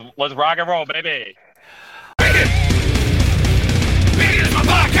Let's rock and roll, baby. Bacon! Bacon is my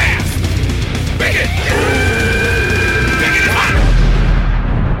podcast! Bacon! Bacon is my...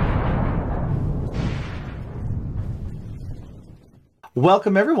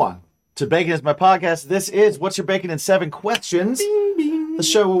 Welcome, everyone, to Bacon is My Podcast. This is What's Your Bacon in 7 Questions, the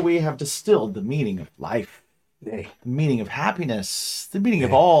show where we have distilled the meaning of life, the meaning of happiness, the meaning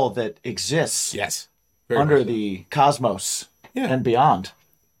of all that exists Yes. under the cosmos Yeah. and beyond.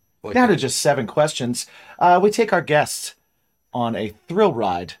 Like Down that. to just 7 questions. We take our guests on a thrill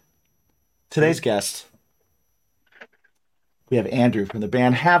ride. Today's guest, we have Andrew from the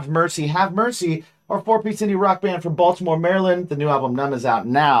band Have Mercy. Have Mercy, our 4-piece indie rock band from Baltimore, Maryland. The new album Numb is out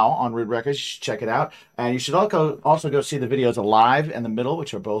now on Rude Records. You should check it out. And you should also go see the videos Alive and The Middle,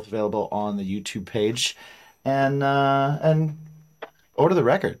 which are both available on the YouTube page. And order the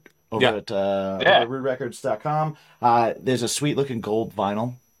record over at ruderecords.com. There's a sweet-looking gold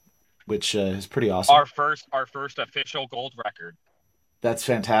vinyl, which is pretty awesome. Our first official gold record. That's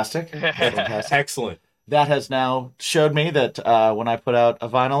fantastic. Fantastic. Excellent. That has now showed me that when I put out a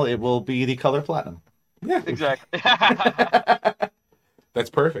vinyl, it will be the color platinum. Yeah. Exactly. That's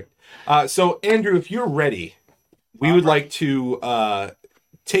perfect. So, Andrew, if you're ready, we would like to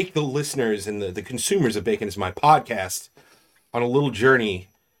take the listeners and the consumers of Bacon is My Podcast on a little journey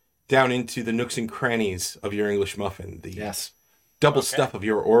down into the nooks and crannies of your English muffin, the Yes, double stuff of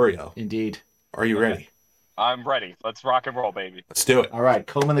your Oreo. indeed. Are you ready? I'm ready. Let's rock and roll, baby. Let's do it. All right,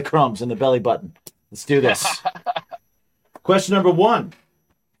 combing the crumbs in the belly button. Let's do this. Question number 1.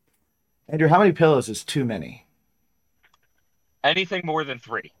 Andrew, how many pillows is too many? Anything more than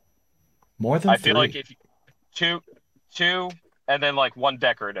 3. More than I 3? feel like if you, two, and then like one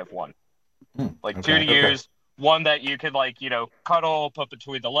decorative one. Like okay, 2 to use, one that you could cuddle, put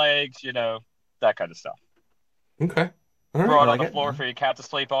between the legs, that kind of stuff. Okay. All Throw right. it like on the it. floor for your cat to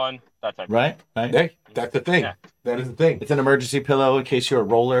sleep on. That type of Right? Right. Hey, that's the thing. Yeah. That is the thing. It's an emergency pillow in case you're a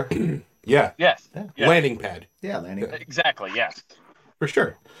roller. Yeah. Yes. Yeah. Landing pad. Yeah, Lanny. Exactly, yes. For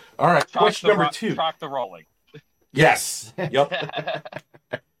sure. All right. Question number 2. Chalk the rolling. Yes. Yep.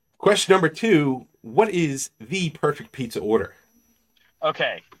 Question number 2. What is the perfect pizza order?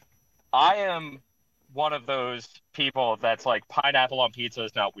 Okay. I am one of those people that's like pineapple on pizza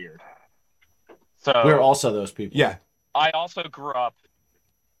is not weird. So We're also those people. Yeah. I also grew up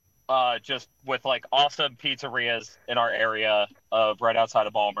just with awesome pizzerias in our area right outside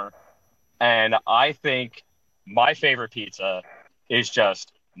of Balmer. And I think my favorite pizza is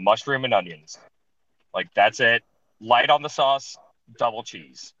just mushroom and onions. That's it. Light on the sauce, double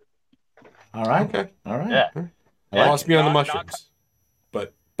cheese. All right. Okay. All right. Yeah. Lost me on the Not- mushrooms.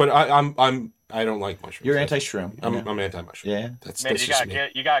 But I don't like mushrooms. You're anti-shroom. I'm anti-mushroom. Yeah. That's Man, just me.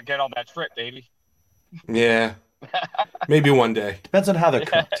 you gotta get on that trip, baby. Yeah. Maybe one day. Depends on how they're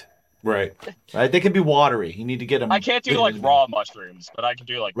cooked. Right. Right? They can be watery. You need to get them. I can't do raw mushrooms, but I can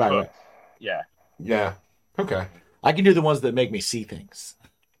do Right, cooked. right. Yeah. Yeah. Okay. I can do the ones that make me see things.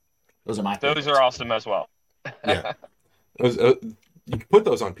 Those are my favorites. Those are awesome as well. Yeah. You can put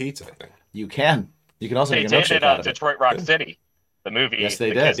those on pizza, I think. You can. You can also They make a did milkshake it out of it. Detroit Rock City, the movie. Yes, they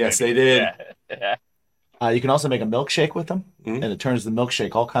the did. Kiss Yes, movie. they did. Yeah. You can also make a milkshake with them, Mhm. and it turns the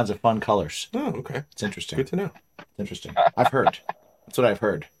milkshake all kinds of fun colors. Oh, okay. It's interesting. Good to know. It's interesting. I've heard. That's what I've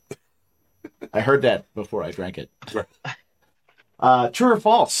heard. I heard that before I drank it. Right. True or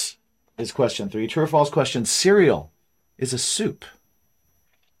false is question 3. True or false question. Cereal is a soup.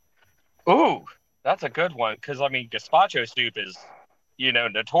 Ooh, that's a good one because gazpacho soup is,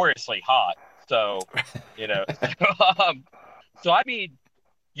 notoriously hot. So,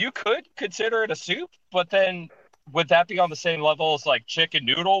 you could consider it a soup, but then would that be on the same level as chicken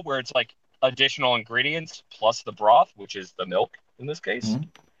noodle, where it's additional ingredients plus the broth, which is the milk in this case? Mhm.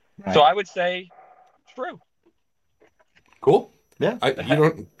 Right. So I would say true. Cool. Yeah.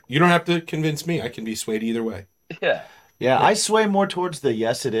 You don't have to convince me. I can be swayed either way. Yeah. Yeah, I sway more towards the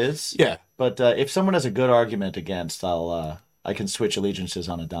yes, it is. Yeah. But if someone has a good argument against, I can switch allegiances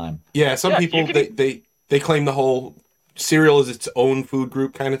on a dime. Yeah. Some Yeah, people you could- they claim the whole cereal is its own food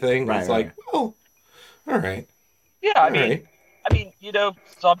group kind of thing. Right, It's right. like, oh, all right. Yeah, All right.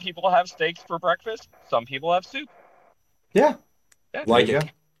 some people have steaks for breakfast. Some people have soup. Yeah. Yeah. Like There you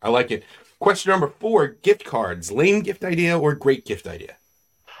it. I like it. Question number 4, gift cards. Lame gift idea or great gift idea?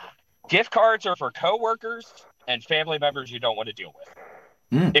 Gift cards are for coworkers and family members you don't want to deal with.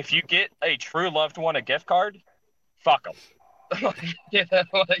 Mm. If you get a true loved one a gift card, fuck them.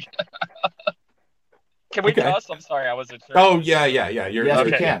 Can we Okay. cuss? I'm sorry, I wasn't sure. Oh, yeah. You're Yes, you're-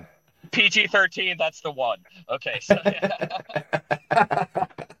 we Okay. can. PG-13, that's the one. Okay, so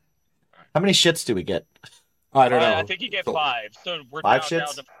How many shits do we get? I don't know. I think you get 5. So we're 5 down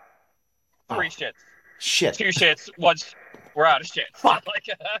shits? to 3 shits. Shit. 2 shits. Once we're out of shit. Fuck. Like,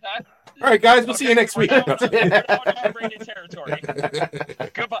 All right, guys, we'll see you next week. We're now on R-rated territory.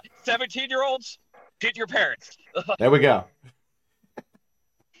 Goodbye. 17-year-olds, get your parents. There we go.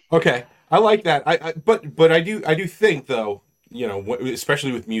 Okay, I like that. But I do think though, you know,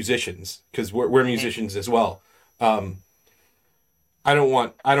 especially with musicians, because we're musicians as well. I don't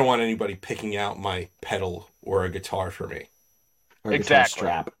want anybody picking out my pedal or a guitar for me, Or a guitar Exactly.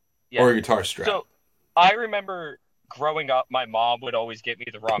 strap. Yeah. or a guitar strap. So I remember growing up, my mom would always get me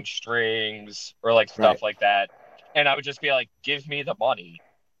the wrong strings or like stuff Right. like that. And I would just be like, give me the money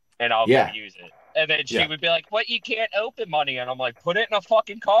and I'll Yeah. go use it. And then she Yeah. would be like, "What? You can't open money." And I'm like, "Put it in a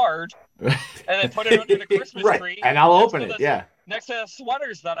fucking card and then put it under the Christmas Right. tree." And I'll next open to it. the- Yeah. Next to the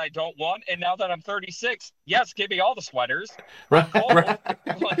sweaters that I don't want. And now that I'm 36, yes, give me all the sweaters. Right. Cool.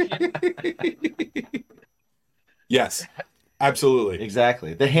 Yes, absolutely.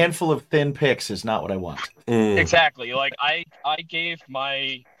 Exactly. The handful of thin picks is not what I want. Mm. Exactly. Like I gave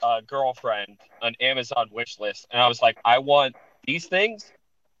my girlfriend an Amazon wish list, and I was like, I want these things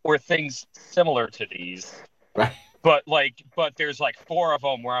or things similar to these. Right. But there's like 4 of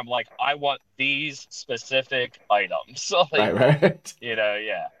them where I'm like, I want these specific items. So like, Right. you know,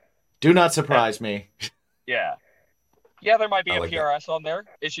 yeah, Do not surprise me. yeah. Yeah, there might be I a like that. PRS on there.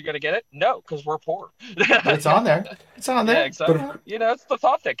 Is she gonna get it? No, because we're poor. It's on there. It's on Yeah, there. exactly. But You know, it's the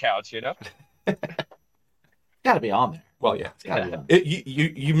thought that counts. You know. got to be on there. Well, yeah. It's got to be on there.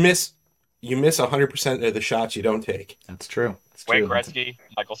 You miss 100% of the shots you don't take. That's true. It's Wayne true. Gretzky,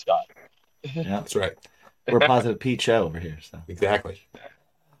 Michael Scott. Yeah. That's right. We're a positive Pete show over here. So. Exactly.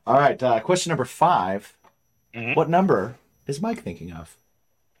 All right. Question number 5. Mhm. What number is Mike thinking of?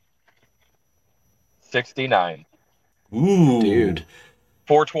 69. Ooh, Dude.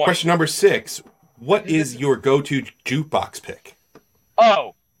 420. Question number 6. What is your go-to jukebox pick?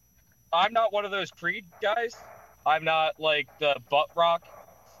 Oh, I'm not one of those Creed guys. I'm not like the butt rock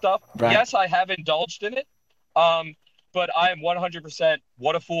stuff. Right. Yes, I have indulged in it. But I am 100%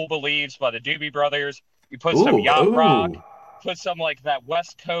 What a Fool Believes by the Doobie Brothers. You put some yacht rock, put some like that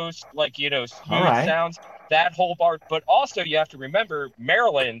West Coast, like, you know, smooth All right. sounds, that whole bar. But also you have to remember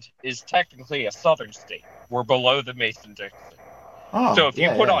Maryland is technically a southern state. We're below the Mason-Dixon. Oh, So if you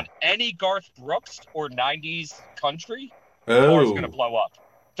yeah, put yeah. on any Garth Brooks or 90s country, the bar's Oh, going to blow up.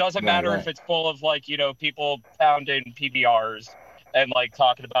 Doesn't Right, matter right. if it's full of like, you know, people pounding PBRs and like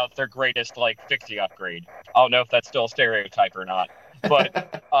talking about their greatest like fixie upgrade. I don't know if that's still a stereotype or not,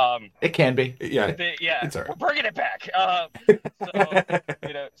 but It can be. yeah. yeah, It's all right. we're bringing it back. So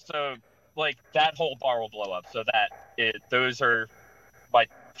you know, so like that whole bar will blow up. So those are my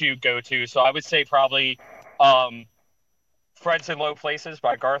 2 go-to. So I would say probably Friends in Low Places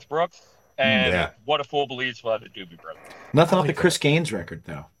by Garth Brooks and Yeah. What a Fool Believes by the Doobie Brothers. Nothing I off like the Chris Gaines record,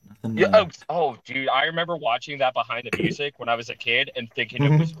 though. Nothing, Yeah. Dude, I remember watching that Behind the Music when I was a kid and thinking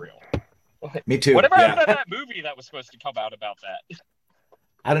it was real. Me too. Whatever Yeah. happened to that movie that was supposed to come out about that?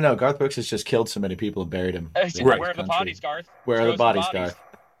 I don't know. Garth Brooks has just killed so many people and buried him. Where in are this the country. bodies, Garth? Where are Show the us bodies, Garth?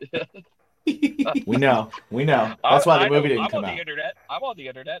 We know. We know. That's why the movie didn't come I'm on out. the internet. I'm on the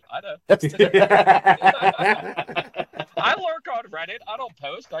internet. I know. That's I lurk on Reddit. I don't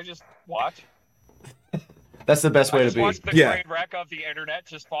post. I just watch. the best I way to just be, watch the Yeah. train wreck of the internet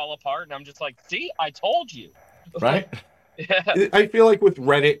just fall apart, and I'm just like, see, I told you. right? I feel like with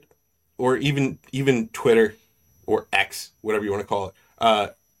Reddit or even Twitter or X, whatever you want to call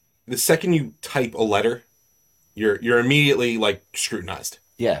it, the second you type a letter, you're immediately like scrutinized.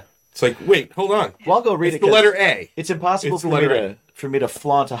 Yeah. It's like, wait, hold on. Well, I'll go read It's it. the 'cause letter A. It's impossible It's the for me letter to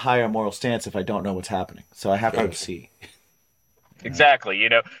flaunt a higher moral stance if I don't know what's happening. So I have to Okay. see. Exactly, you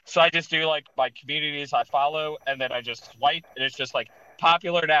know. So I just do like my communities I follow, and then I just swipe, and it's just like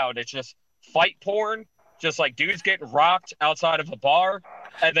popular now, and it's just fight porn, just like dudes getting rocked outside of a bar,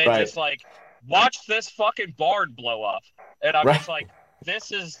 and then Right. just like watch this fucking barn blow up, and I'm Right. just like,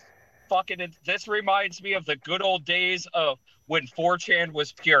 this is fucking. This reminds me of the good old days of when 4chan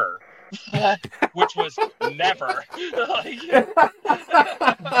was pure. Which was never.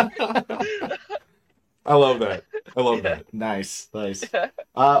 I love that. I love that. Nice.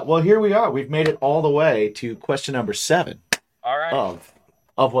 Well, here we are. We've made it all the way to question number 7 All right.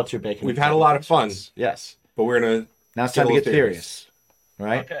 of What's Your Bacon. We've had a lot of fun, Yes. but we're gonna. Now it's time to Get get a little serious. All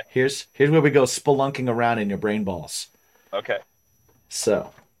right. Okay. Here's where we go spelunking around in your brain balls. Okay.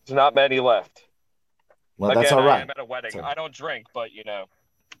 So, There's not many left. well, Again, that's all I right. am at a wedding. So- I don't drink, but you know,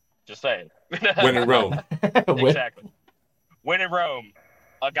 just saying. When in Rome. Exactly. When in Rome,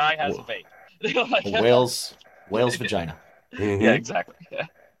 a guy has a vape. Like- Whale's vagina. Mhm. Yeah, exactly.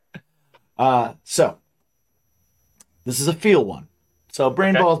 So this is a feel one. So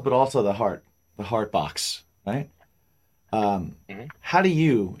brain Okay. balls, but also the heart box, right? How do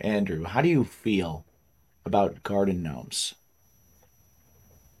you, Andrew? How do you feel about garden gnomes?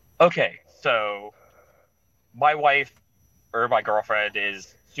 Okay, so my wife or my girlfriend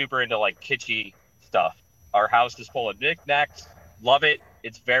is super into like kitschy stuff. Our house is full of knickknacks. Love it.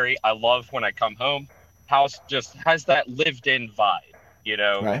 I love when I come home. House just has that lived in vibe, you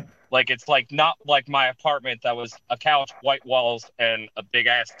know? Right? Like it's like not like my apartment that was a couch, white walls, and a big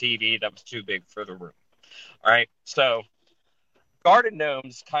ass TV that was too big for the room. All right. So garden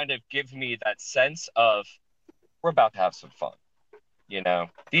gnomes kind of give me that sense of we're about to have some fun. You know,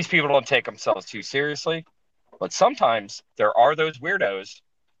 these people don't take themselves too seriously, but sometimes there are those weirdos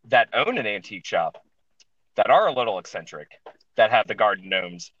that own an antique shop that are a little eccentric that have the garden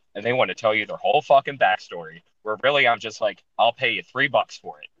gnomes and they want to tell you their whole fucking backstory. Where really I'm just like, I'll pay you $3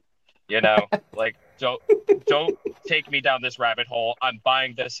 for it. You know, like don't take me down this rabbit hole. I'm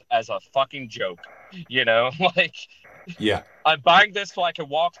buying this as a fucking joke. You know, like Yeah. I'm buying this so I can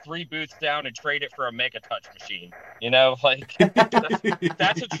walk 3 booths down and trade it for a Mega Touch machine. You know, like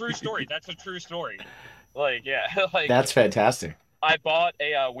that's a true story. That's a true story. Like, yeah, like That's fantastic. I bought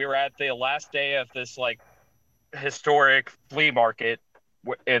we were at the last day of this like historic flea market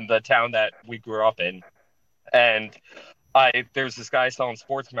in the town that we grew up in, and there's this guy selling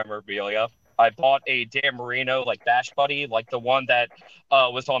sports memorabilia. I bought a Dan Marino like Bash Buddy, like the one that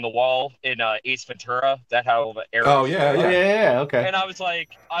was on the wall in Ace Ventura that had all the arrows. Oh, yeah, Oh, yeah, okay. And I was like,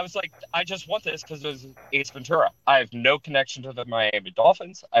 I just want this because it was Ace Ventura. I have no connection to the Miami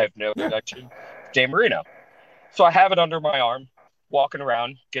Dolphins. I have no connection to Dan Marino. So I have it under my arm, walking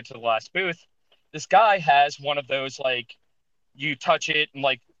around, get to the last booth. This guy has one of those, like, you touch it and,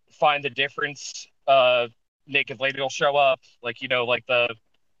 like, find the difference. Naked lady will show up. Like, you know, like the,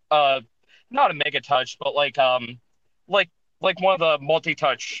 not a Mega Touch, but like one of the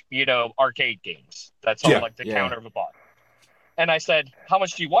multi-touch, you know, arcade games that's on like the counter of a bar. And I said, "How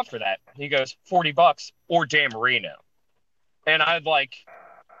much do you want for that?" He goes, $40 or Dan Marino. And I'm like,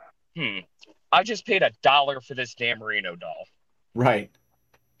 I just paid $1 for this Dan Marino doll. Right.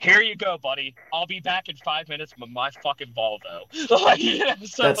 Here you go, buddy. I'll be back in 5 minutes with my fucking Volvo. Like, yeah,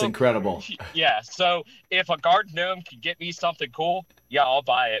 so, That's incredible. Yeah, so if a garden gnome can get me something cool, yeah, I'll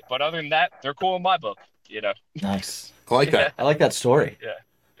buy it. But other than that, they're cool in my book, you know. Nice. I like that. I like that story.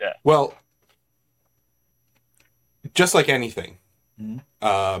 Yeah. Well, just like anything,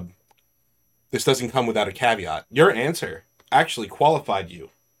 this doesn't come without a caveat. Your answer actually qualified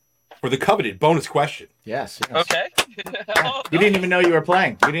you for the coveted bonus question. Yes. Okay. Oh, You didn't even know you were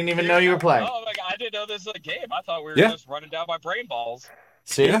playing. You didn't even know you were playing. Oh my god, I didn't know this was a game. I thought we were Yeah. just running down my brain balls.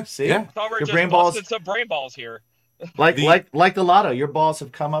 See? Yeah, See? yeah. I thought we were Your just brain balls, busting some brain balls here. like the lotto, your balls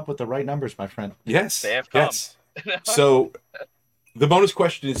have come up with the right numbers, my friend. Yes. They have come. Yes. So the bonus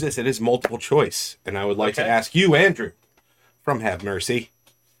question is this. It is multiple choice. And I would like to Okay. ask you, Andrew, from Have Mercy.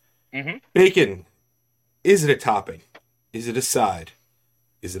 Mhm. Bacon, is it a topping? Is it a side?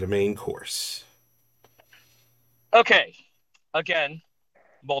 Is it a main course? Okay. Again,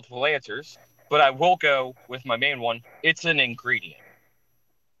 multiple answers, but I will go with my main one. It's an ingredient.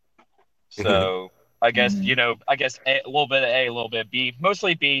 So I guess, you know, a little bit of A, a little bit of B,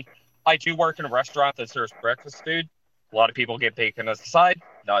 mostly B. I do work in a restaurant that serves breakfast food. A lot of people get bacon as a side,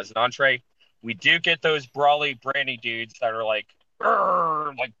 not as an entree. We do get those brawly, brandy dudes that are like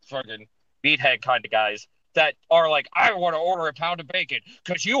fucking meathead kind of guys that are like, I want to order a pound of bacon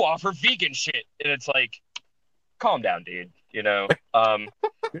because you offer vegan shit. And it's like, calm down, dude. You know,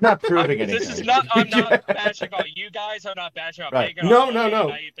 You're not proving anything. this is not. I'm not bashing on you guys. I'm not bashing on Right. bacon. No, I no, love no.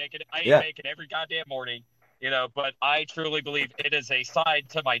 bacon. I eat bacon. I eat Yeah. bacon every goddamn morning. You know, but I truly believe it is a side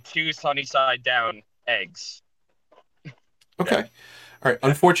to my 2 sunny side down eggs. Okay. All right.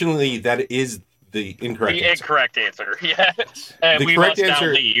 Unfortunately, that is the incorrect The answer. incorrect answer. Yeah, and The we correct must now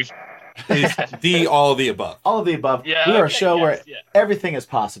answer- leave. Is D, all of the above. All of the above. Yeah, we are a okay, show where yes, yeah. everything is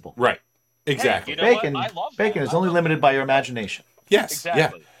possible. Right. Exactly. You know what? Bacon, I love that. bacon is I only love limited by your imagination. Yes.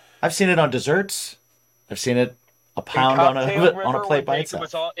 Exactly. I've seen it on desserts. I've seen it a In pound on a Cocktail on a River, plate when by bacon itself.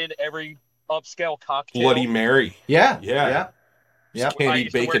 was all in every upscale cocktail. Bloody Mary. Yeah. Yeah. Yeah. Yep. I Candied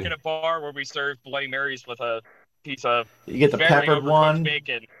used to work bacon. in a bar where we served Bloody Marys with a piece of You get the very peppered overcooked one.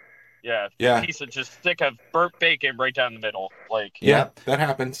 bacon. Yeah, Yeah. piece of just stick of burnt bacon right down the middle. Like Yeah. Yep. That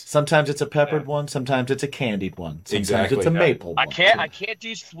happens. Sometimes it's a peppered one. Sometimes it's a candied one. Sometimes Exactly. it's a Yeah. maple I one. can't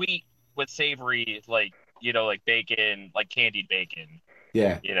do sweet with savory, like, you know, like bacon, like candied bacon.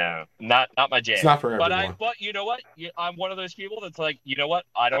 Yeah. You know, not my jam. It's not for But everyone. but you know what? I'm one of those people that's like, you know what?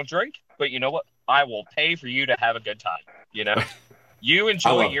 I don't drink, but you know what? I will pay for you to have a good time. You know, you I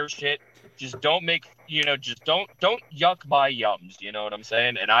enjoy love it. your shit. just don't make, just don't yuck my yums. You know what I'm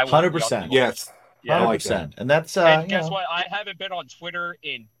saying? And I will 100%. yuck yours. Yes. Yeah. I like 100%. And that's And guess what? I haven't been on Twitter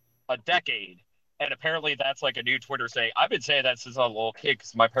in a decade, and apparently that's like a new Twitter saying. I've been saying that since I was a little kid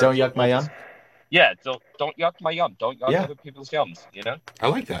because my parents don't yuck my yum. Yeah, don't yuck my yum. Don't yuck Yeah. other people's yums. You know. I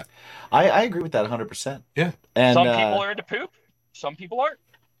like that. I agree with that 100%. Yeah. And Some people are into poop. Some people aren't.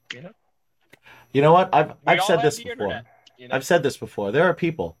 You know. you know what? I've We all said have this the before. internet, you know? I've said this before. There are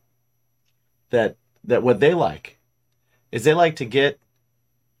people that what they like is they like to get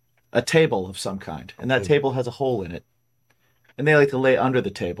a table of some kind, and that table has a hole in it, and they like to lay under the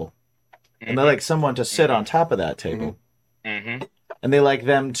table, and they like someone to sit on top of that table, Mm-hmm. and they like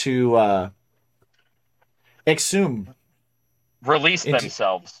them to exhume Release Into-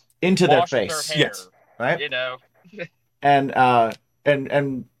 themselves. into their Wash face, Their hair, Yes. right? You know. And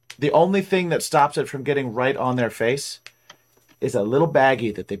the only thing that stops it from getting right on their face is a little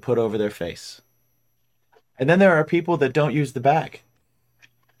baggie that they put over their face. And then there are people that don't use the bag.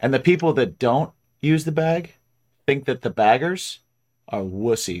 And the people that don't use the bag think that the baggers are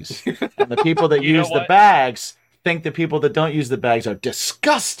wussies. And the people that You know use the what? bags think the people that don't use the bags are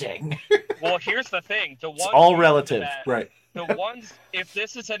disgusting. Well, here's the thing. The ones all using the relative. bag- Right. The ones, if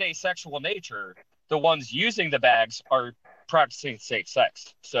this is an asexual nature, the ones using the bags are practicing safe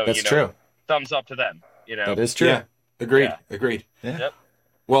sex. So That's you know, true. thumbs up to them. You know. That is true. Yeah. Agreed. Yeah. Agreed. Yeah. Yep.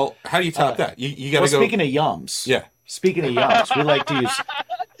 Well, how do you top that? You got Well, to go. speaking of yums. Yeah. Speaking of yums,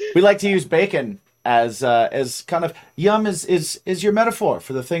 we like to use bacon as kind of yum is your metaphor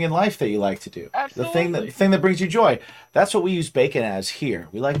for the thing in life that you like to do. Absolutely. The thing that brings you joy. That's what we use bacon as here.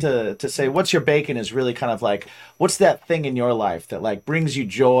 We like to say what's your bacon is really kind of like what's that thing in your life that like brings you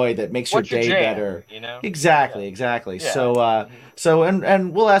joy, that makes What's your your day jam, better. you know? Exactly. Yeah. So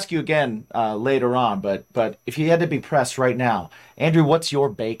and we'll ask you again later on, but if you had to be pressed right now, Andrew, what's your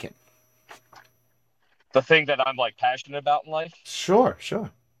bacon? The thing that I'm like passionate about in life. Sure.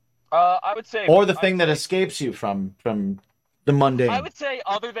 I would say. Or the thing that escapes you from the mundane. I would say,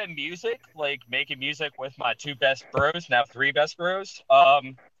 other than music, like making music with my two best bros, now three best bros.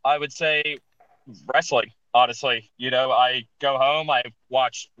 I would say wrestling. Honestly, I go home, I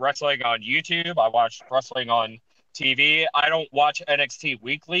watch wrestling on YouTube, I watch wrestling on TV. I don't watch NXT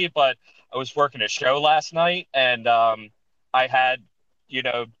weekly, but I was working a show last night, and I had,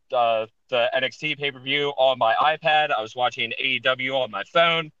 the NXT pay-per-view on my iPad. I was watching AEW on my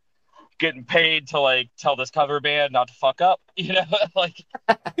phone, getting paid to like tell this cover band not to fuck up,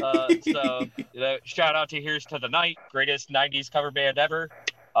 so shout out to Here's to the Night, greatest 90s cover band ever.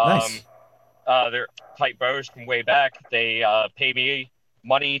 Nice. They're tight bros from way back. They pay me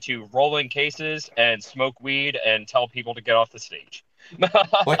money to roll in cases and smoke weed and tell people to get off the stage.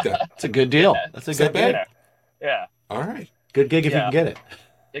 Like that. That's a good deal. Yeah. That's a Is good that bad? gig. Yeah, All right. Good gig if you Yeah. can get it.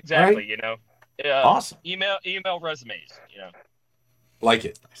 exactly. Awesome. Email resumes. Like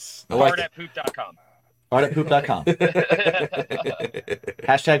it. I like Hard it. at poop.com. Artpoop.com.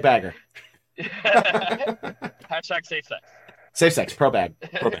 Hashtag bagger. Hashtag safe sex. Safe sex. Pro bag.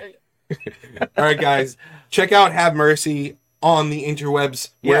 All right, guys. Check out Have Mercy on the interwebs,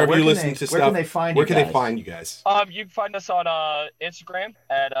 Yeah, wherever where you can listen they- to where stuff. can they find Where you can they guys? find you guys? You can find us on Instagram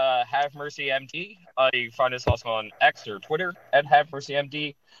at Have Mercy MD. You can find us also on X or Twitter at Have Mercy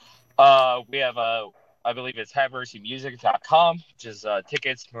MD. We have I believe it's HaveMercyMusic.com, which is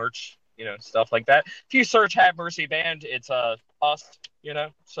tickets, merch, stuff like that. If you search Have Mercy Band, it's us,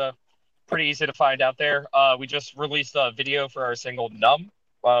 so pretty easy to find out there. We just released a video for our single Numb,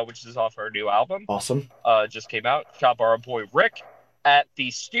 which is off our new album. Awesome. Just came out. Shot by our boy Rick at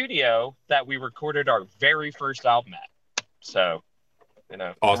the studio that we recorded our very first album at. So,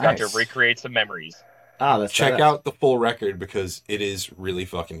 Awesome. got to Nice. recreate some memories. That's Check badass. out the full record because it is really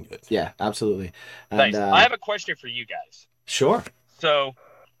fucking good. Yeah, absolutely. And, Nice. I have a question for you guys. sure. So,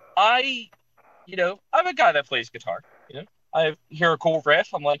 I'm a guy that plays guitar. I hear a cool riff.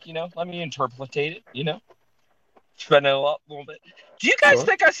 I'm like, let me interpolate it. Spend it a little bit. Do you guys Sure.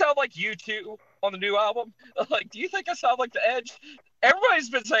 think I sound like U2 on the new album? Like, do you think I sound like The Edge? Everybody's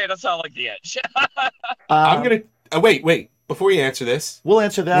been saying I sound like The Edge. I'm going to wait. Before you answer this, We'll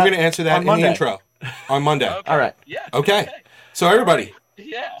answer that. we're going to answer that on in Monday. the intro on Monday. Okay. All right. Yeah. Okay. So, everybody,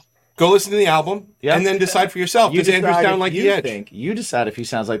 Yeah. go listen to the album Yeah. and then decide for yourself. Does Andrew decide sound if like you The Edge? think- you decide if he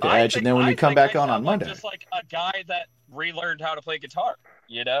sounds like the I Edge, think- and then when I you come think back I on sound like Monday. just like a guy that relearned how to play guitar.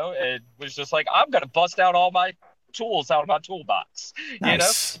 It was just like, I'm gonna bust out all my tools out of my toolbox.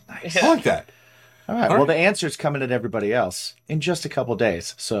 Nice. Nice. I like that. All right. All Well, right. the answer's coming at everybody else in just a couple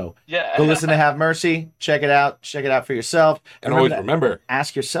days. So Yeah. go listen to Have Mercy. Check it out. Check it out for yourself. And always to remember,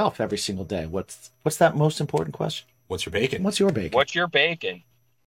 ask yourself every single day, what's that most important question? what's your bacon? What's your bacon? What's your bacon?